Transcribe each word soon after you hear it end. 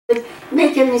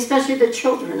make them, especially the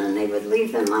children, and they would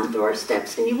leave them on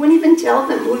doorsteps, and you wouldn't even tell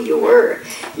them who you were.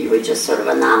 You would just sort of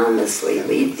anonymously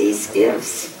leave these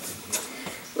gifts.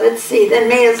 Let's see, then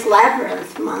May is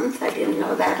Labyrinth month. I didn't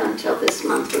know that until this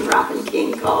month when Robin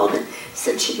King called and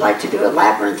said she'd like to do a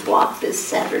labyrinth walk this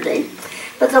Saturday.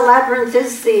 But the labyrinth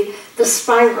is the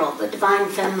spiral, the divine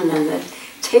feminine that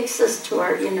takes us to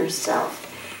our inner self,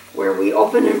 where we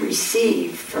open and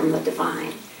receive from the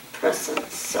divine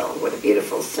presence. So what a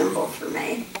beautiful symbol for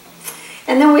May.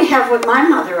 And then we have what my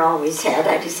mother always had.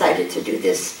 I decided to do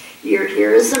this year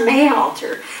here is a May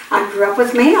altar. I grew up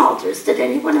with May altars. Did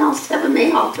anyone else have a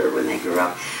May altar when they grew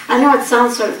up? I know it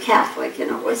sounds sort of Catholic,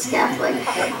 and it was Catholic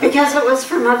because it was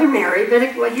for Mother Mary,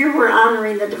 but here we're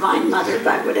honoring the Divine Mother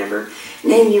by whatever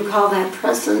name you call that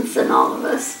presence in all of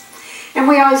us. And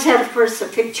we always had, of course, a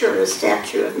picture or a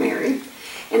statue of Mary.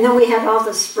 And then we had all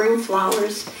the spring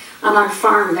flowers. On our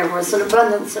farm, there was an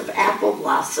abundance of apple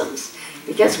blossoms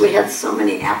because we had so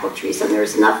many apple trees, and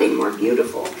there's nothing more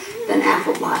beautiful than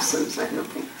apple blossoms, I don't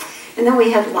think. And then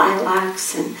we had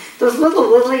lilacs and those little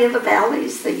lily of the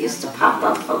valleys that used to pop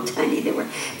up, how tiny they were.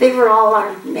 They were all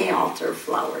our May altar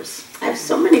flowers. I have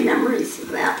so many memories of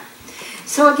that.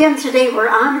 So again, today we're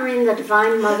honoring the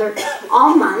Divine Mother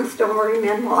all month. Don't worry,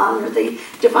 men, we'll honor the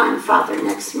Divine Father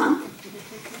next month.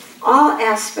 All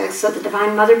aspects of the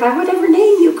Divine Mother by whatever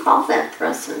name you call that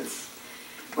presence.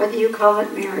 Whether you call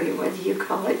it Mary, whether you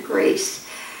call it Grace,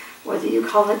 whether you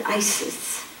call it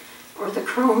Isis, or the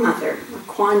Crow Mother, or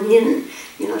Kuan Yin.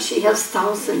 You know, she has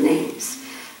 1,000 names.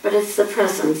 But it's the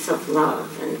presence of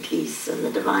love and peace and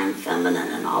the divine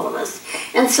feminine in all of us.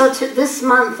 And so to this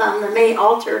month on the May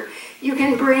altar, you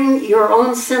can bring your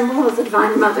own symbol of the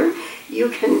Divine Mother.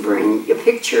 You can bring a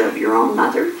picture of your own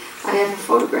mother. I have a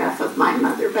photograph of my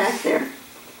mother back there.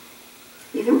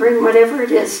 You can bring whatever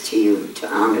it is to you to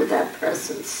honor that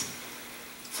presence.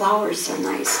 Flowers are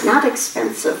nice, not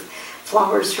expensive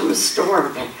flowers from a store,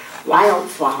 but wild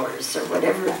flowers or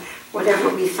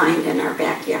whatever we find in our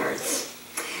backyards.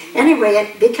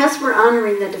 Anyway, because we're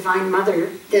honoring the Divine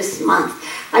Mother this month,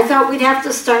 I thought we'd have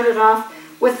to start it off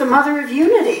with the Mother of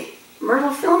Unity,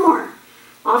 Myrtle Fillmore.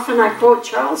 Often I quote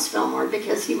Charles Fillmore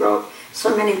because he wrote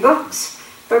so many books,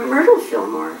 but Myrtle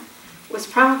Fillmore was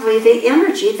probably the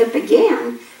energy that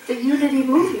began the Unity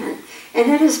movement, and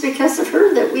it is because of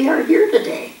her that we are here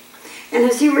today. And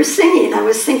as you were singing, I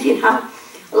was thinking how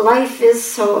life is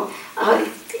so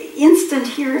instant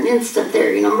here and instant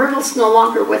there. You know, Myrtle's no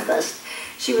longer with us.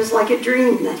 She was like a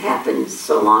dream that happened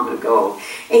so long ago,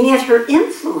 and yet her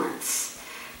influence,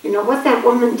 you know, what that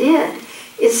woman did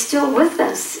is still with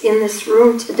us in this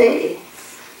room today.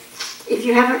 If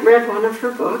you haven't read one of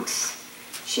her books,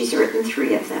 she's written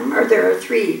 3 of them, or there are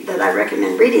 3 that I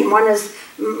recommend reading. One is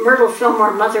Myrtle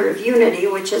Fillmore, Mother of Unity,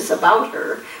 which is about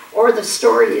her, or The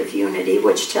Story of Unity,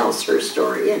 which tells her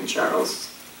story and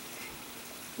Charles.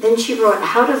 Then she wrote,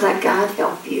 How to Let God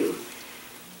Help You,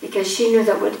 because she knew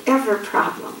that whatever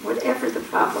the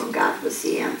problem, God was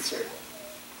the answer.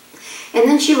 And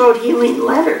then she wrote Healing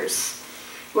Letters,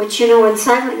 which, you know, in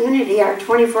Silent Unity, our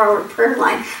 24-hour prayer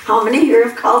line, how many here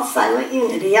have called Silent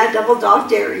Unity? I double dog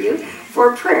dare you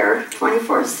for prayer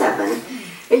 24/7.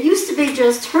 It used to be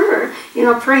just her, you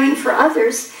know, praying for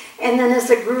others, and then as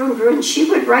it grew and grew, and she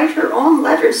would write her own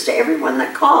letters to everyone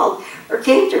that called or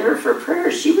came to her for prayer.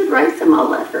 She would write them a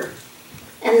letter.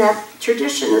 And that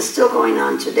tradition is still going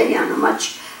on today on a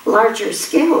much larger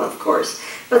scale, of course.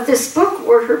 But this book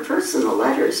were her personal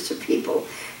letters to people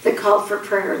that called for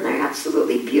prayer, and they're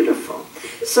absolutely beautiful.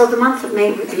 So the month of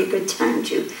May would be a good time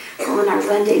to go in our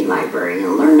lending library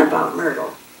and learn about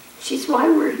Myrtle. She's why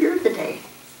we're here today.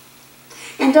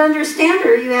 And to understand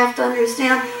her, you have to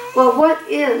understand, well, what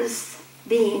is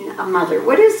being a mother?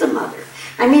 What is a mother?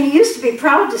 I mean, you used to be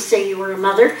proud to say you were a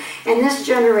mother, and this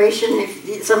generation,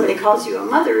 if somebody calls you a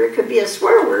mother, it could be a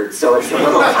swear word, so it's a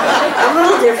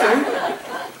little different.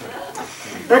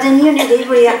 But in Unity,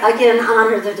 we again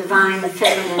honor the divine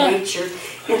feminine nature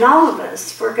in all of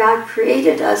us, for God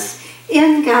created us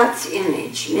in God's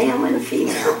image, male and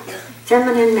female,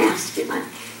 feminine, masculine.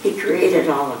 He created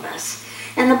all of us.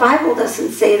 And the Bible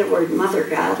doesn't say the word Mother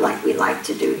God like we like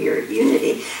to do here at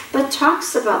Unity, but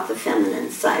talks about the feminine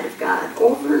side of God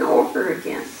over and over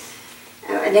again.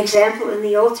 An example in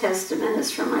the Old Testament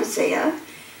is from Isaiah,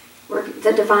 where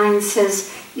the divine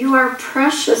says, You are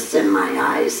precious in my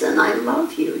eyes and I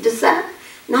love you. Does that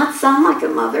not sound like a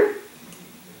mother?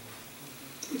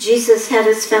 Jesus had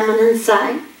his feminine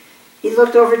side. He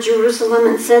looked over Jerusalem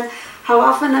and said, How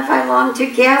often have I longed to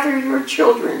gather your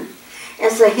children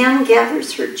as a hen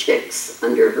gathers her chicks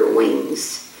under her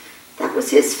wings. That was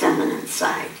his feminine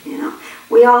side, you know.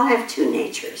 We all have 2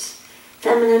 natures.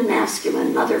 feminine,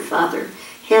 masculine, mother, father,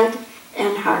 head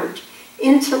and heart,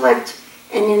 intellect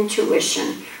and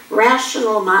intuition,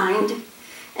 rational mind,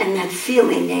 and that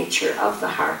feeling nature of the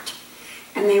heart.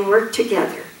 And they work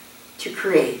together to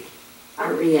create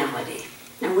our reality.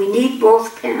 And we need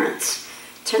both parents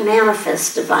to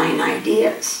manifest divine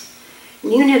ideas.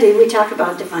 In Unity, we talk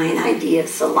about divine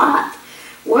ideas a lot.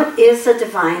 What is a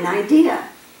divine idea?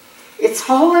 It's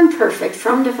whole and perfect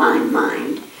from divine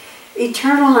mind,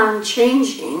 eternal,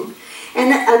 unchanging,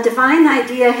 and a divine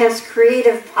idea has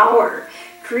creative power,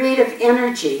 creative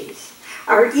energies.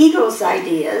 Our ego's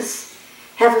ideas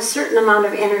have a certain amount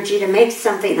of energy to make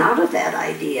something out of that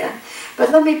idea.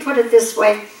 But let me put it this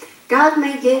way. God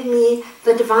may give me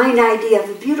the divine idea of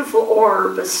a beautiful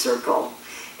orb, a circle,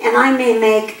 and I may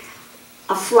make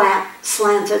a flat,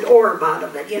 slanted orb out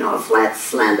of it, a flat,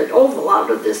 slanted oval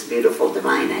out of this beautiful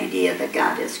divine idea that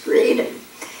God has created.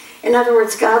 In other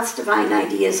words, God's divine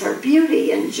ideas are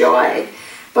beauty and joy,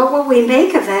 but what we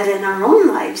make of that in our own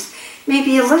lives may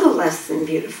be a little less than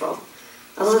beautiful,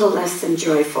 a little less than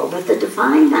joyful, but the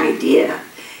divine idea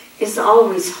is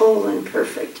always whole and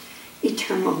perfect,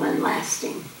 eternal and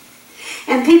lasting.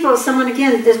 And someone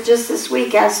again just this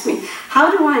week asked me,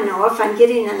 how do I know if I'm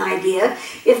getting an idea,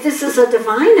 if this is a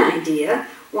divine idea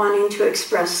wanting to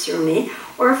express through me,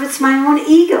 or if it's my own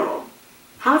ego?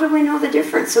 How do we know the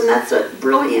difference? And that's a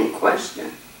brilliant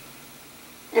question.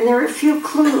 And there are a few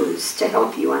clues to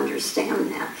help you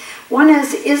understand that. One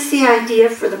is the idea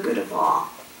for the good of all?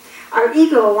 Our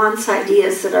ego wants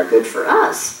ideas that are good for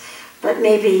us, but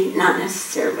maybe not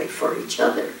necessarily for each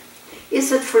other.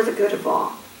 Is it for the good of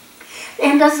all?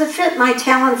 And does it fit my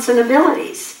talents and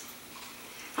abilities?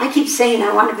 I keep saying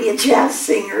I want to be a jazz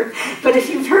singer, but if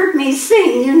you've heard me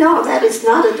sing, you know that is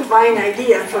not a divine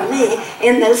idea for me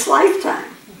in this lifetime.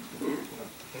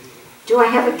 Do I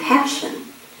have a passion,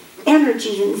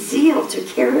 energy, and zeal to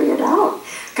carry it out?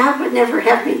 God would never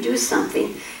have me do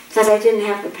something that I didn't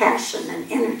have the passion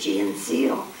and energy and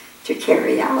zeal to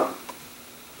carry out.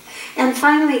 And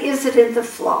finally, is it in the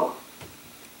flow?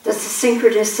 Does the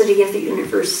synchronicity of the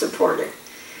universe support it?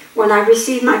 When I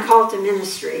received my call to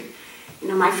ministry,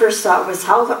 my first thought was,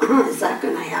 how is that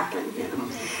going to happen?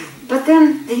 But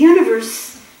then the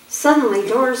universe, suddenly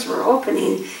doors were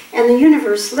opening, and the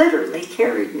universe literally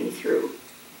carried me through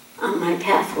on my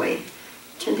pathway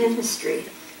to ministry.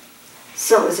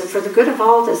 So is it for the good of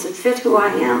all? Does it fit who I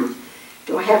am?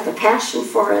 Do I have the passion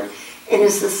for it? And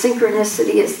is the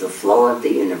synchronicity, is the flow of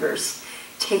the universe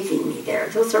taking me there?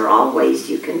 Those are all ways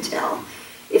you can tell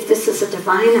if this is a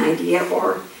divine idea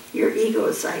or your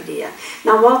ego's idea.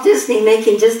 Now, Walt Disney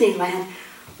making Disneyland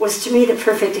was to me the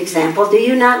perfect example. Do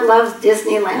you not love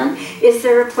Disneyland? Is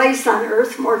there a place on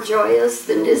earth more joyous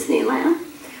than Disneyland?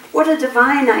 What a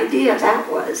divine idea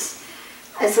that was,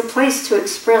 as a place to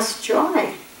express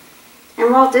joy.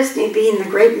 And Walt Disney, being the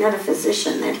great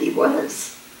metaphysician that he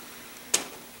was,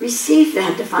 received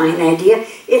that divine idea.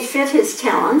 It fit his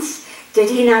talents. Did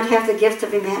he not have the gift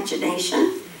of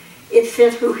imagination? It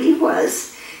fit who he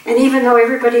was. And even though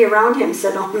everybody around him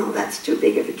said, oh no, that's too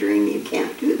big of a dream, you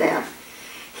can't do that,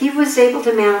 he was able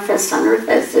to manifest on earth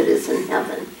as it is in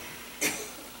heaven.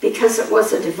 Because it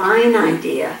was a divine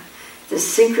idea, the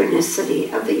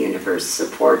synchronicity of the universe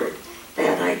supported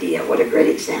that idea. What a great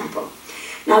example.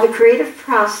 Now, the creative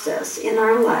process in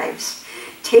our lives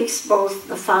takes both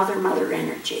the father-mother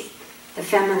energy, the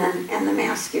feminine and the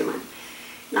masculine.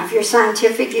 Now, if you're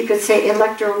scientific, you could say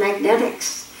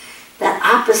electromagnetics, that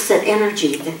opposite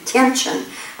energy, the tension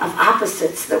of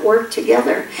opposites that work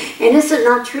together. And is it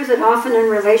not true that often in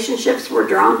relationships we're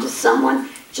drawn to someone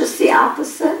just the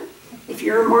opposite? If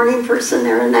you're a morning person,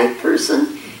 they're a night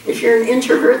person. If you're an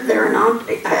introvert, they're an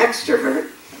extrovert.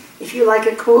 If you like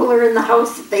it cooler in the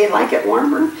house, they like it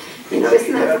warmer.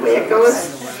 Isn't that the way it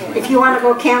goes? If you want to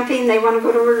go camping, they want to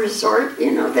go to a resort.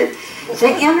 The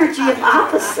energy of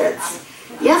opposites.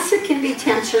 Yes, it can be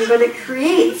tension, but it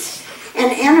creates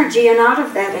an energy, and out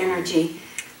of that energy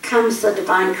comes the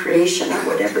divine creation of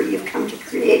whatever you've come to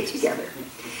create together.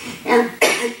 And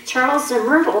Charles and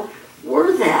Myrtle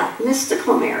were that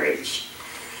mystical marriage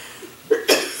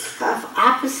of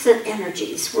opposite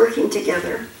energies working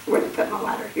together. Where did I put my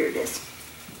water? Here it is.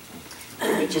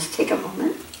 Let me just take a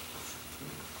moment.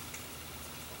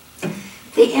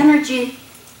 The energy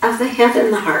of the head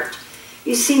and the heart.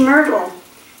 You see, Myrtle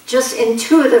just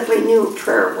intuitively knew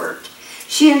prayer worked.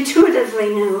 She intuitively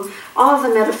knew all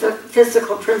the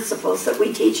metaphysical principles that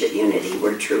we teach at Unity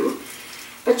were true.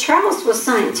 But Charles was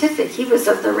scientific. He was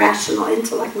of the rational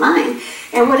intellect mind.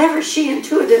 And whatever she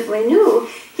intuitively knew,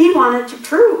 he wanted to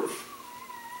prove.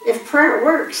 If prayer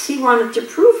works, he wanted to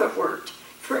prove it worked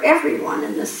for everyone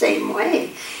in the same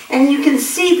way. And you can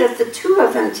see that the two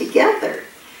of them together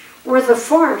were the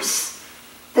force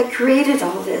that created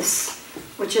all this,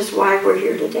 which is why we're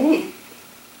here today.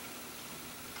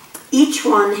 Each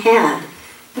one had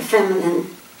the feminine,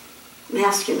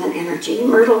 masculine energy.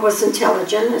 Myrtle was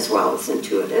intelligent as well as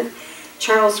intuitive.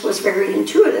 Charles was very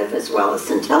intuitive as well as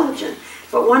intelligent,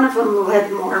 but one of them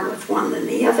led more with one than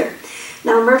the other.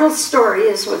 Now, Myrtle's story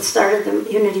is what started the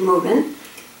Unity movement.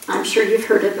 I'm sure you've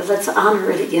heard it, but let's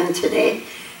honor it again today.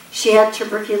 She had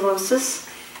tuberculosis.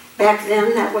 Back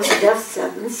then, that was a death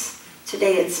sentence.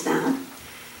 Today, it's not.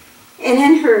 And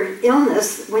in her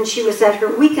illness, when she was at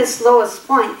her weakest, lowest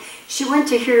point, she went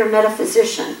to hear a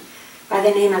metaphysician by the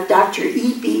name of Dr.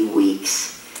 E.B.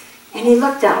 Weeks. And he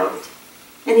looked out,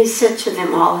 and he said to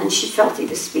them all, and she felt he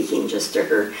was speaking just to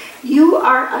her, "You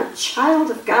are a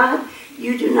child of God.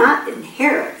 You do not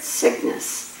inherit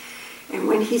sickness." And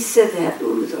when he said that,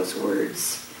 ooh, those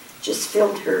words just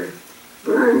filled her,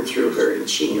 burned through her, and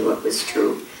she knew it was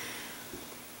true.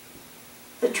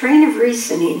 The train of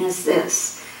reasoning is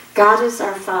this: God is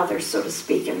our Father, so to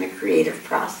speak, in the creative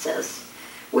process.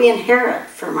 We inherit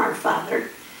from our Father.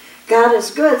 God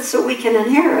is good, so we can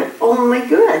inherit only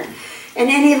good. And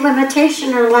any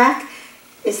limitation or lack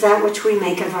is that which we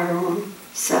make of our own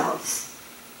selves.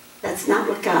 That's not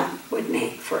what God would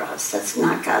make for us. That's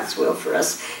not God's will for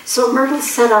us. So Myrtle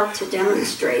set out to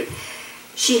demonstrate.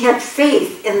 She had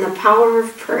faith in the power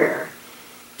of prayer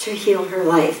to heal her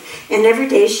life. And every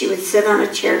day she would sit on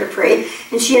a chair to pray,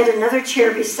 and she had another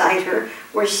chair beside her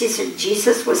where she said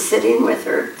Jesus was sitting with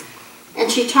her. And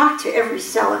she talked to every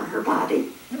cell in her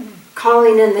body,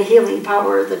 calling in the healing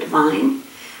power of the divine,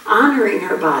 honoring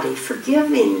her body,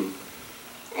 forgiving,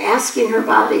 asking her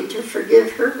body to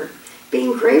forgive her,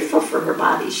 being grateful for her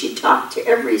body. She talked to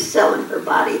every cell in her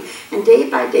body, and day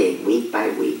by day, week by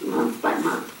week, month by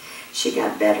month, she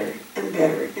got better and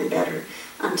better and better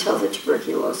until the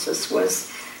tuberculosis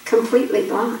was completely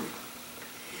gone.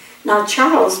 Now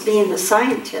Charles, being the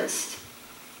scientist,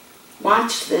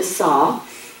 watched this all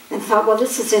and thought, well,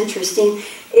 this is interesting.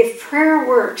 If prayer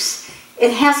works,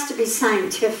 it has to be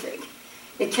scientific.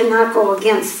 It cannot go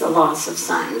against the laws of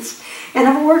science. And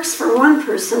if it works for one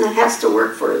person, it has to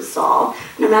work for us all,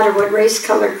 no matter what race,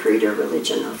 color, creed, or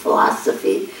religion, or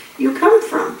philosophy you come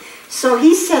from. So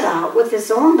he set out with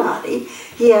his own body.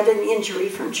 He had an injury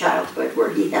from childhood where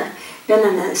he had been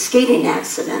in a skating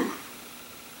accident.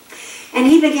 And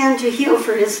he began to heal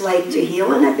for his leg to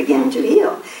heal, and it began to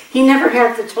heal. He never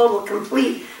had the total,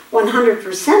 complete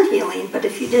 100% healing, but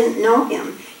if you didn't know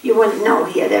him, you wouldn't know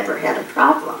he had ever had a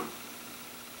problem.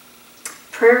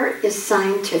 Prayer is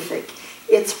scientific.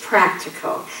 It's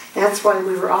practical. That's why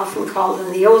we were often called,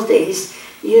 in the old days,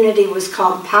 Unity was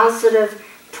called positive,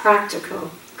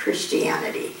 practical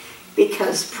Christianity,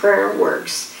 because prayer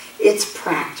works. It's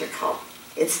practical.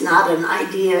 It's not an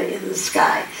idea in the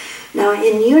sky. Now,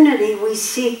 in Unity, we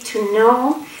seek to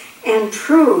know and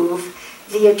prove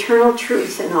the eternal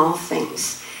truth in all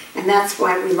things. And that's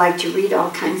why we like to read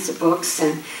all kinds of books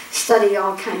and study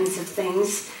all kinds of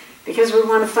things, because we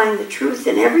want to find the truth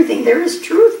in everything. There is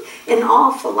truth in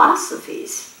all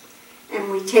philosophies,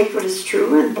 and we take what is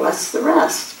true and bless the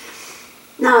rest.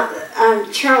 Now,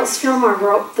 Myrtle Fillmore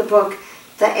wrote the book,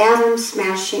 The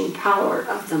Atom-Smashing Power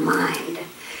of the Mind.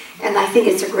 And I think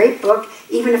it's a great book,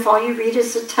 even if all you read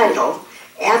is the title,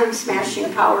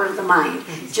 Atom-Smashing Power of the Mind.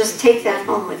 Just take that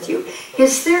home with you.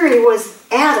 His theory was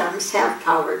atoms have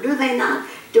power, do they not?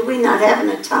 Do we not have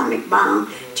an atomic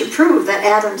bomb to prove that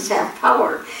atoms have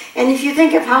power? And if you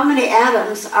think of how many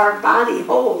atoms our body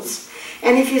holds,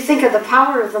 and if you think of the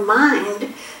power of the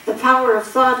mind, the power of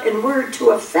thought and word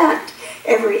to affect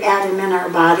every atom in our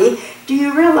body, do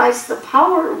you realize the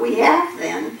power we have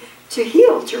then to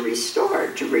heal, to restore,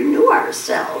 to renew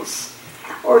ourselves,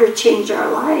 or to change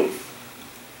our life?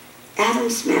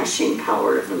 Atom-smashing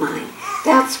power of the mind.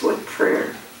 That's what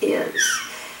prayer is.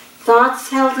 Thoughts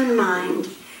held in mind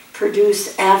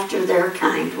produce after their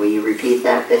kind. Will you repeat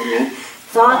that with me?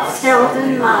 Thoughts held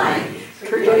in mind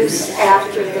produce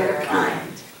after their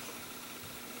kind.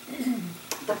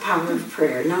 The power of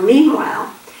prayer. Now,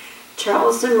 meanwhile,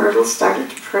 Charles and Myrtle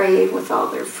started to pray with all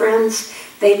their friends.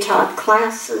 They taught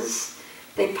classes.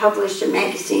 They published a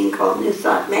magazine called New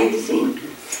Thought Magazine.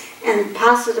 And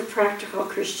Positive Practical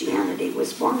Christianity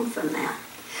was born from that.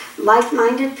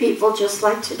 Like-minded people, just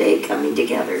like today, coming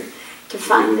together to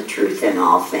find the truth in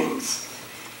all things.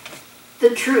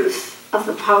 The truth of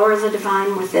the power of the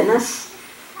divine within us,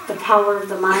 the power of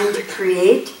the mind to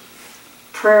create.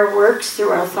 Prayer works through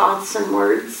our thoughts and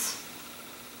words.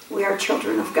 We are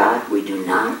children of God. We do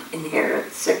not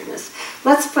inherit sickness.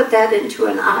 Let's put that into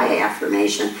an I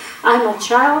affirmation. I'm a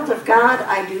child of God.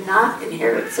 I do not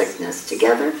inherit sickness.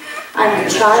 Together, I'm a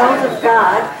child of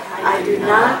God. I do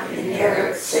not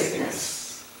inherit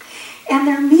sickness. And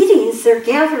their meetings, their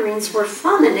gatherings were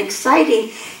fun and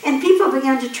exciting, and people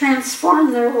began to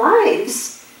transform their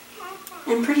lives.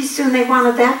 And pretty soon they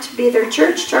wanted that to be their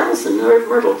church. Charles and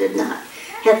Myrtle did not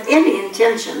have any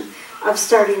intention of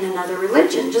starting another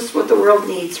religion. Just what the world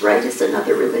needs, right, is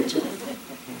another religion.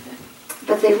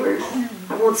 But they were,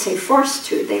 I won't say forced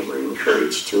to, they were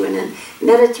encouraged to. And in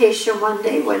meditation one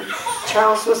day when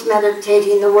Charles was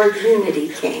meditating, the word unity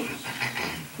came.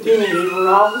 Unity, we're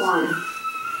all one.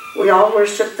 We all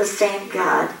worship the same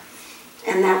God.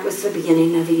 And that was the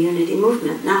beginning of the unity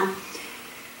movement. Now,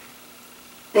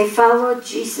 they followed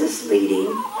Jesus' leading.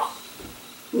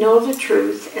 Know the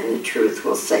truth, and the truth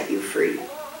will set you free.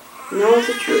 Know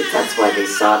the truth. That's why they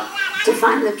sought to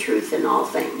find the truth in all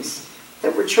things.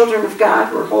 That we're children of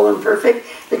God, we're whole and perfect.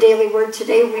 The daily word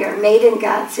today, we are made in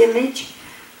God's image.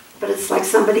 But it's like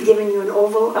somebody giving you an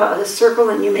oval, a circle,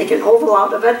 and you make an oval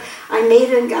out of it. I'm made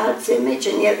in God's image,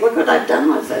 and yet look what I've done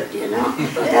with it, you know.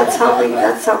 That's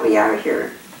how we are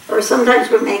here. Or sometimes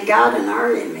we make God in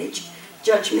our image,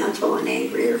 judgmental and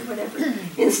angry or whatever,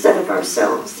 instead of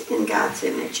ourselves in God's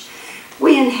image.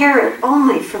 We inherit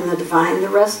only from the divine. The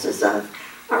rest is of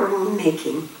our own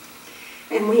making.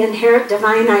 And we inherit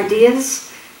divine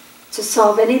ideas to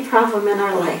solve any problem in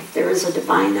our life. There is a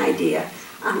divine idea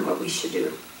on what we should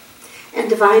do. And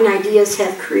divine ideas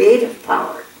have creative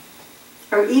power.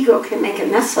 Our ego can make a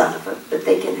mess out of it, but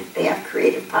they have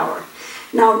creative power.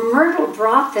 Now, Myrtle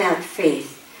brought that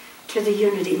faith to the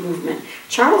unity movement.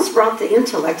 Charles brought the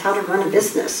intellect, how to run a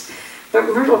business, but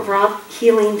Myrtle brought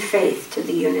healing faith to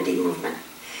the unity movement.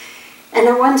 And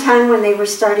at one time when they were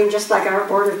starting, just like our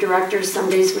board of directors, some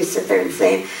days we sit there and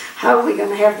say, how are we going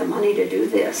to have the money to do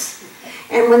this?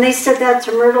 And when they said that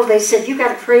to Myrtle, they said, you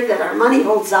got to pray that our money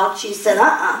holds out. She said,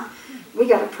 we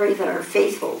got to pray that our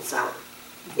faith holds out.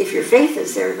 If your faith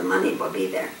is there, the money will be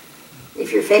there.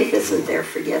 If your faith isn't there,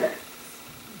 forget it.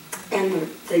 And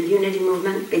the unity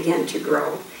movement began to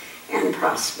grow and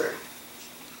prosper.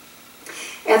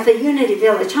 At the Unity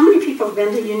Village, how many people have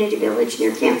been to Unity Village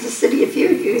near Kansas City? A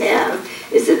few of you have.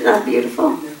 Is it not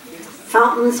beautiful?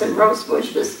 Fountains and rose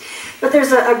bushes. But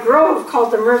there's a grove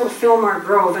called the Myrtle Fillmore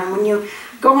Grove, and when you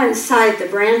go inside, the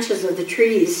branches of the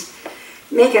trees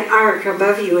make an arc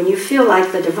above you, and you feel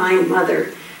like the Divine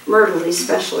Mother, Myrtle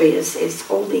especially, is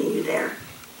holding you there.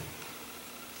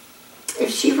 If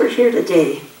she were here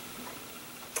today,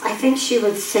 I think she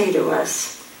would say to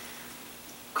us,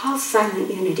 call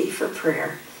Silent Unity for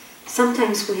prayer.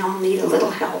 Sometimes we all need a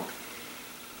little help.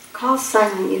 Call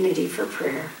Silent Unity for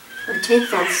prayer, or take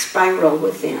that spiral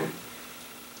within.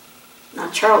 Now,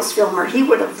 Charles Fillmore, he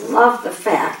would have loved the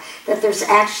fact that there's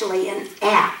actually an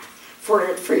app for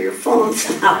it for your phones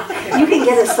now. You can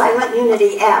get a Silent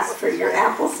Unity app for your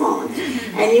Apple phone,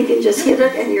 and you can just hit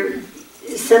it and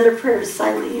send a prayer to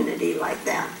Silent Unity like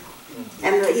that.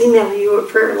 And they'll email you a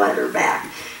prayer letter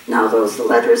back. Now those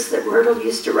letters that Myrtle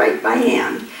used to write by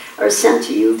hand are sent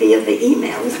to you via the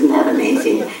email. Isn't that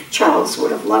amazing? Charles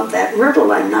would have loved that.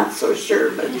 Myrtle, I'm not so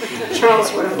sure, but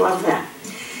Charles would have loved that.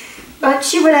 But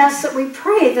she would ask that we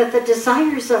pray that the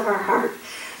desires of our heart,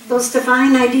 those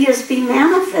divine ideas, be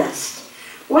manifest.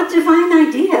 What divine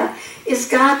idea is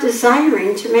God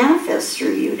desiring to manifest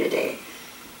through you today?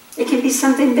 It can be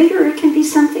something bigger, it can be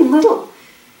something little.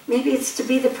 Maybe it's to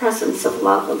be the presence of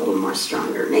love a little more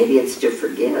stronger. Maybe it's to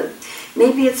forgive.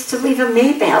 Maybe it's to leave a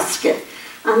May basket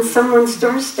on someone's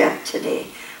doorstep today.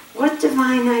 What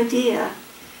divine idea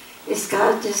is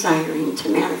God desiring to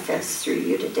manifest through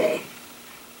you today?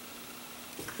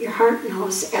 Your heart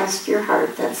knows. Ask your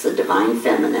heart. That's the divine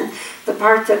feminine, the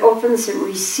part that opens and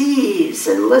receives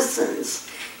and listens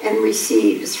and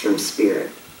receives from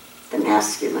spirit, the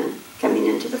masculine coming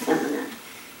into the feminine,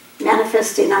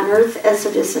 manifesting on earth as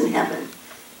it is in heaven,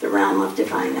 the realm of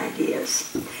divine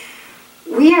ideas.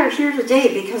 We are here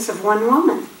today because of one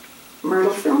woman,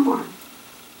 Myrtle Fillmore.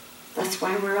 That's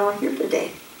why we're all here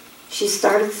today. She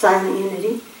started Silent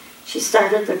Unity. She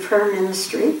started the prayer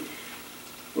ministry,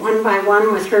 one by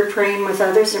one, with her praying with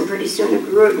others, and pretty soon it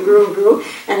grew and grew and grew.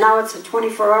 And now it's a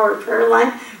 24-hour prayer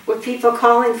line with people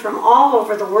calling from all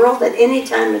over the world at any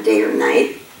time of day or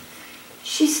night.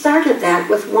 She started that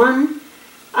with one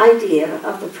idea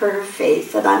of the prayer of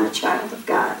faith, that I'm a child of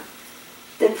God,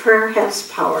 that prayer has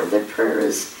power, that prayer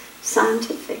is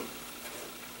scientific.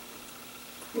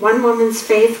 One woman's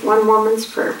faith, one woman's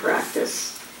prayer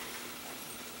practice,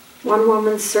 one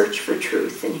woman's search for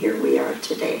truth, and here we are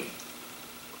today.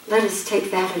 Let us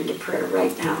take that into prayer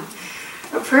right now.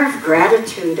 A prayer of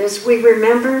gratitude as we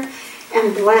remember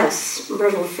and bless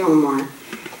Myrtle Fillmore.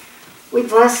 We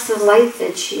bless the light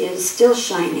that she is still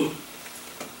shining.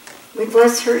 We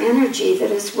bless her energy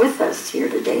that is with us here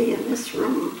today in this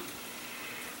room.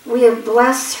 We have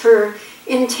blessed her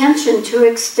intention to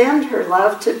extend her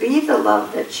love, to be the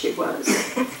love that she was.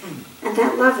 And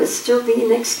that love is still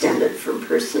being extended from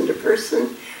person to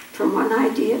person, from one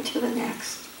idea to the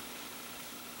next.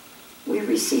 We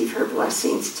receive her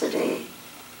blessings today.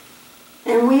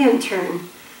 And we in turn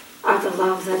are the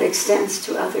love that extends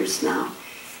to others now.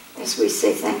 As we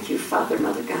say, thank you, Father,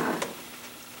 Mother God.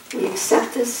 We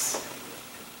accept this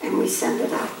and we send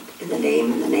it out in the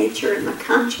name and the nature and the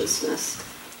consciousness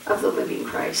of the living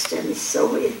Christ. And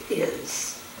so it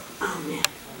is. Amen.